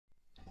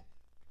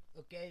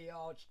Okay,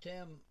 y'all, it's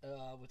Tim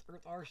with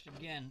Earth Arts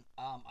again.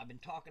 I've been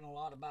talking a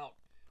lot about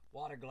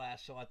water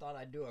glass, so I thought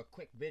I'd do a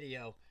quick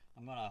video.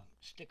 I'm gonna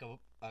stick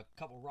a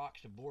couple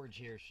rocks to boards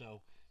here,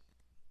 so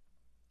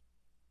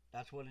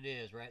that's what it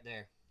is right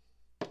there.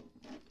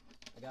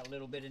 I got a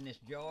little bit in this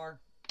jar.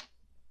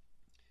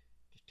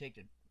 Just take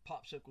the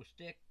popsicle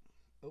stick,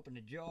 open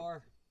the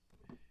jar,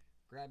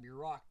 grab your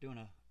rock doing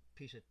a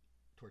piece of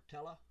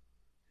tortilla,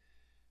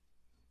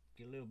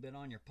 get a little bit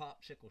on your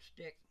popsicle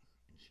stick,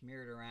 and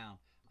smear it around.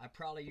 I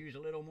probably use a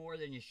little more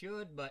than you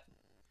should, but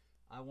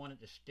I want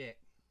it to stick.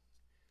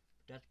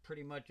 But that's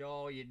pretty much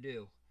all you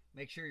do.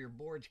 Make sure your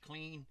board's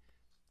clean.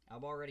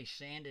 I've already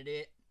sanded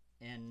it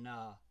and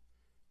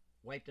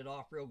wiped it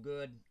off real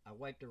good. I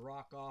wiped the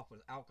rock off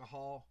with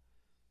alcohol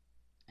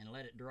and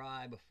let it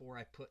dry before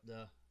I put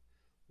the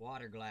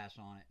water glass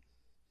on it.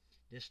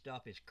 This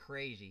stuff is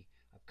crazy.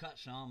 I've cut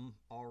some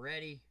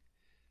already.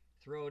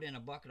 Throw it in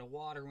a bucket of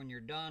water when you're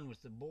done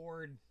with the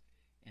board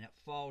and it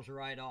falls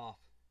right off.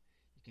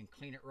 You can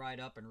clean it right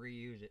up and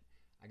reuse it.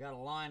 I got a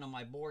line on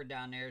my board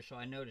down there so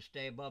I know to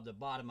stay above the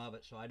bottom of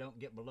it so I don't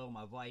get below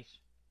my vise.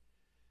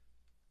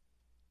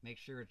 Make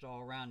sure it's all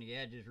around the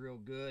edges real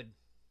good.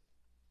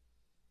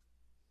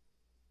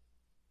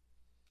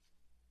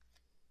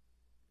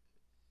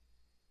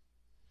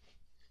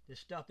 This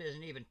stuff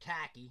isn't even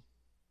tacky.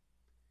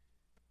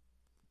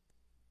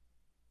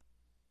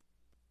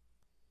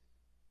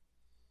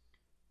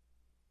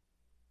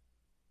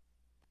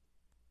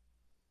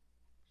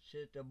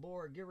 Sit the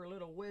board, give her a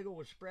little wiggle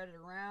and spread it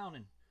around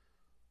and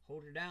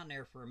hold her down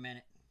there for a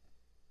minute.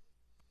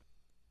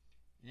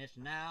 And it's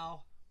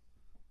now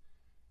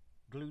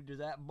glued to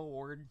that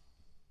board.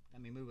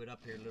 Let me move it up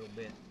here a little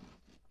bit.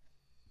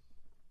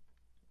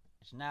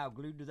 It's now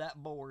glued to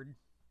that board.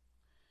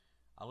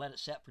 I'll let it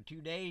set for 2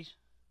 days,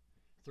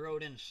 throw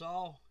it in the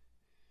saw,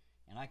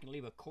 and I can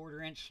leave a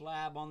 1/4 inch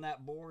slab on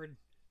that board,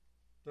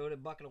 throw it in a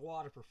bucket of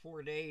water for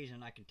 4 days,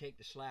 and I can take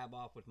the slab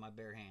off with my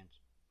bare hands.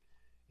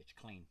 It's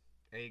clean.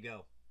 There you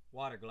go.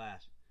 Water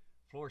glass,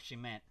 floor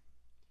cement.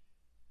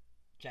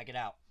 Check it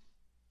out.